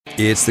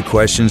It's the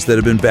questions that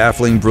have been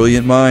baffling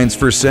brilliant minds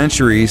for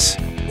centuries,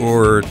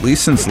 or at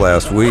least since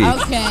last week.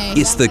 Okay.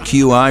 It's the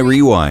QI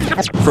Rewind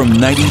from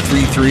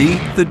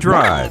 93.3 The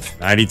Drive.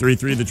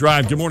 93.3 The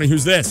Drive. Good morning.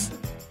 Who's this?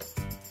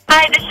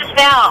 Hi, this is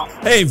Val.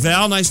 Hey,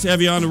 Val. Nice to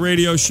have you on the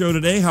radio show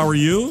today. How are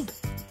you?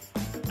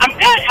 I'm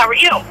good. How are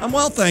you? I'm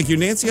well, thank you.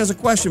 Nancy has a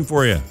question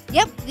for you.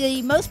 Yep,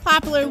 the most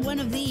popular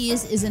one of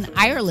these is in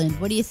Ireland.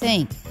 What do you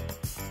think?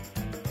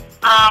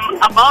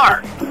 A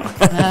bar.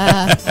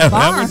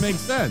 That would make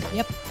sense.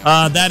 Yep.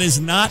 That is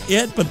not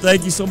it, but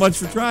thank you so much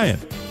for trying.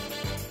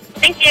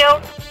 Thank you.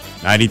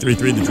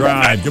 93.3 The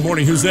Drive. Good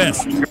morning. Who's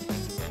this?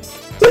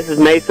 This is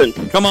Mason.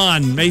 Come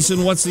on,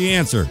 Mason. What's the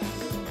answer?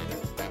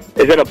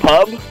 Is it a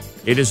pub?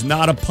 It is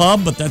not a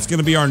pub, but that's going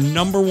to be our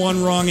number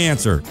one wrong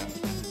answer.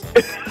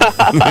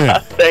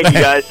 Thank you,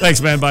 guys. Thanks,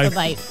 man. Bye.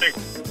 Bye-bye.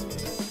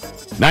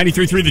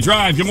 93.3 The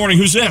Drive. Good morning.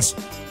 Who's this?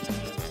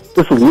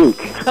 This is Luke.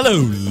 Hello,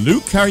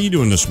 Luke. How are you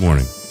doing this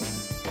morning?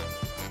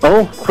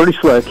 Oh, pretty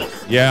slick.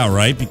 Yeah,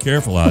 right. Be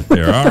careful out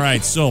there. All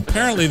right. So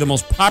apparently the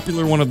most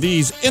popular one of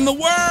these in the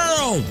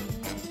world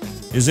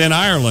is in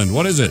Ireland.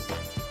 What is it?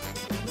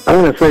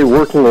 I'm going to say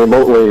working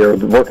remotely or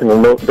working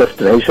remote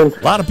destination.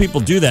 A lot of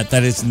people do that.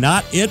 That is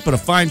not it, but a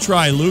fine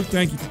try, Luke.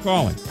 Thank you for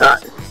calling.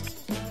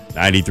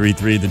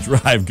 93.3 The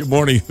Drive. Good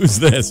morning. Who's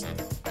this?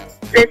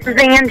 This is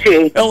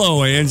Angie.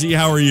 Hello, Angie.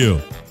 How are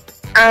you?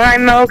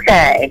 I'm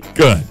okay.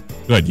 Good.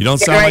 Good. You don't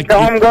Get sound ready like to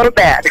go home, go to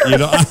bed. you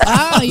know.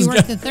 Oh, you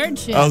work the third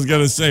shift. I was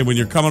going to say, when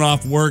you're coming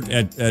off work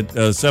at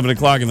 7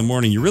 o'clock in the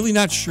morning, you're really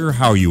not sure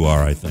how you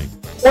are, I think.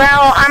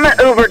 Well, I'm an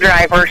Uber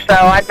driver, so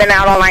I've been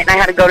out all night and I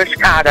had to go to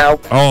Chicago.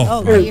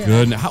 Oh, dear.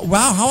 good.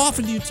 Wow, how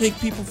often do you take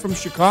people from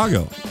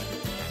Chicago?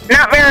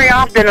 Not very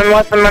often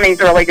unless the money's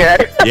really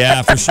good.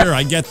 Yeah, for sure.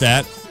 I get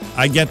that.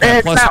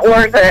 It's not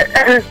worth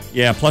it.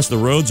 Yeah, plus the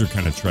roads are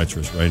kind of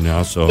treacherous right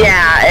now. So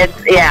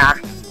Yeah.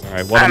 All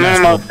right, well, I'm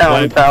almost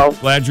done,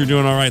 glad you're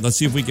doing all right. Let's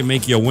see if we can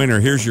make you a winner.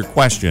 Here's your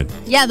question.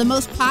 Yeah, the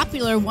most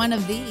popular one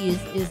of these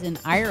is in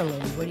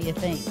Ireland. What do you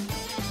think?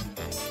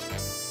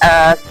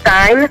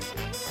 Stein.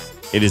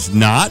 It is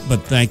not,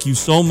 but thank you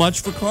so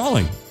much for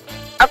calling.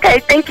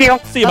 Okay, thank you.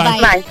 See you, bye.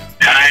 Bye-bye.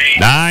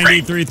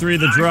 93.3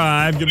 The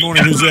Drive. Good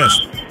morning. Who's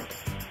this?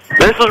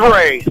 This is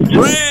Ray.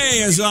 Ray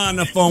is on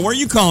the phone. Where are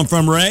you calling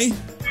from, Ray?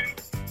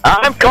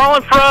 I'm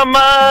calling from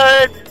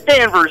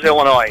Danvers,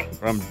 Illinois.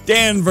 From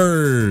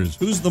Danvers.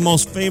 Who's the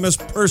most famous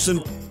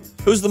person?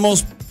 Who's the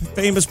most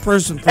famous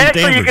person from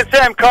Actually, Danvers? you could say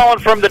I'm calling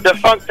from the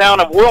defunct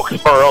town of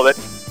Wilkesboro that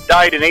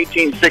died in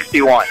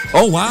 1861.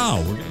 Oh,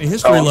 wow. We're getting a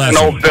history An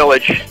lesson. old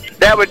village.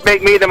 That would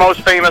make me the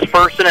most famous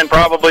person and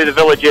probably the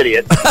village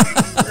idiot.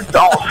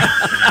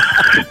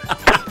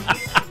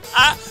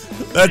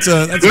 That's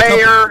a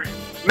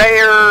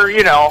Mayor,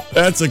 you know.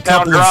 That's a Sound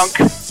couple drunk.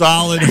 of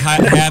solid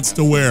hats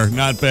to wear.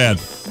 Not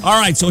bad. All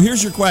right, so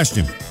here's your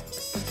question.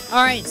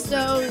 All right,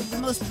 so the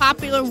most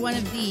popular one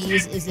of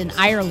these is in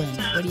Ireland.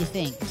 What do you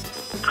think?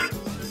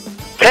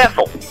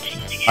 Castle.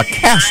 A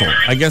castle.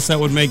 I guess that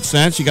would make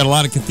sense. You got a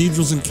lot of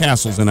cathedrals and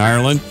castles in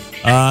Ireland.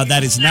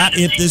 That is not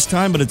it this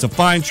time, but it's a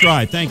fine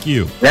try. Thank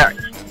you. Yeah,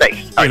 thanks.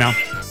 You know,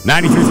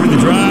 93.3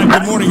 The Drive.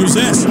 Good morning. Who's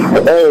this?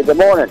 Hey, good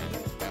morning.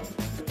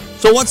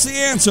 So what's the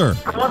answer?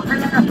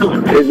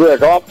 Is it a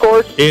golf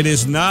course? It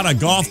is not a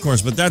golf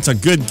course, but that's a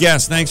good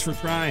guess. Thanks for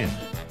trying.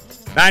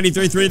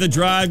 93.3 The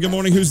Drive. Good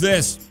morning. Who's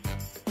this?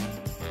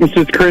 This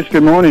is Chris.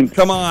 Good morning.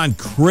 Come on,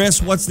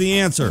 Chris. What's the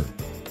answer?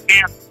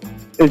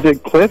 Is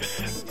it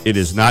Cliffs? It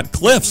is not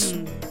Cliffs,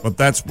 but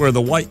that's where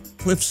the White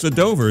Cliffs of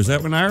Dover. Is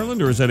that in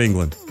Ireland or is that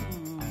England?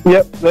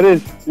 Yep, that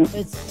is.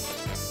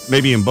 It's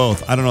Maybe in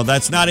both. I don't know.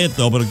 That's not it,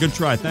 though, but a good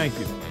try. Thank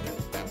you.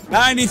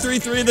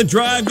 93.3 The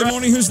Drive. Good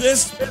morning. Who's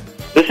this?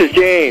 This is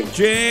James.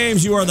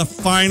 James, you are the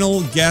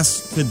final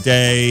guest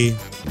today.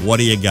 What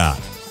do you got?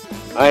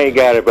 I ain't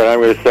got it, but I'm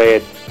going to say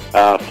it.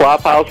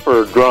 Flop house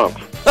for drunks.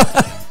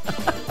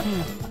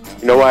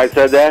 You know why I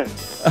said that?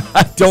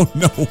 I don't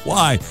know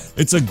why.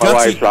 It's a My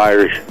wife's gutsy,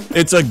 Irish.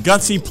 it's a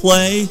gutsy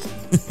play,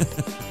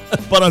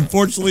 but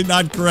unfortunately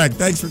not correct.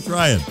 Thanks for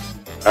trying.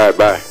 All right,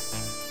 bye.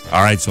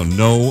 All right, so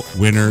no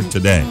winner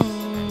today.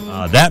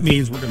 That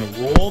means we're going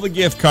to roll the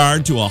gift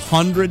card to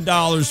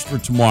 $100 for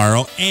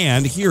tomorrow,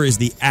 and here is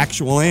the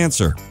actual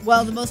answer.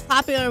 well, the most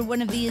popular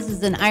one of these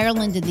is in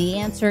Ireland, and the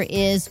answer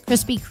is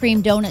Krispy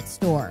Kreme Donut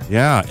Store.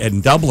 Yeah,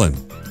 in Dublin.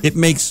 It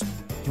makes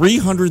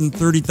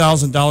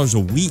 $330,000 a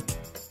week.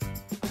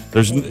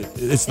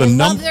 It's the They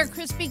love their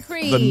Krispy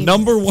Kreme. The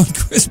number one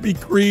Krispy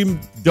Kreme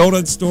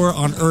donut store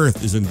on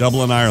earth is in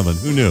Dublin, Ireland.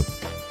 Who knew?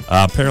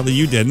 Apparently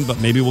you didn't, but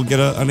maybe we'll get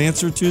an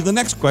answer to the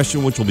next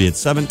question, which will be at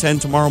 7:10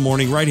 tomorrow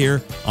morning right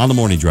here on The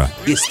Morning Drive.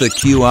 It's the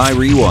QI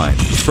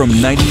Rewind from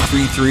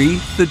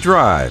 93.3 The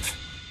Drive.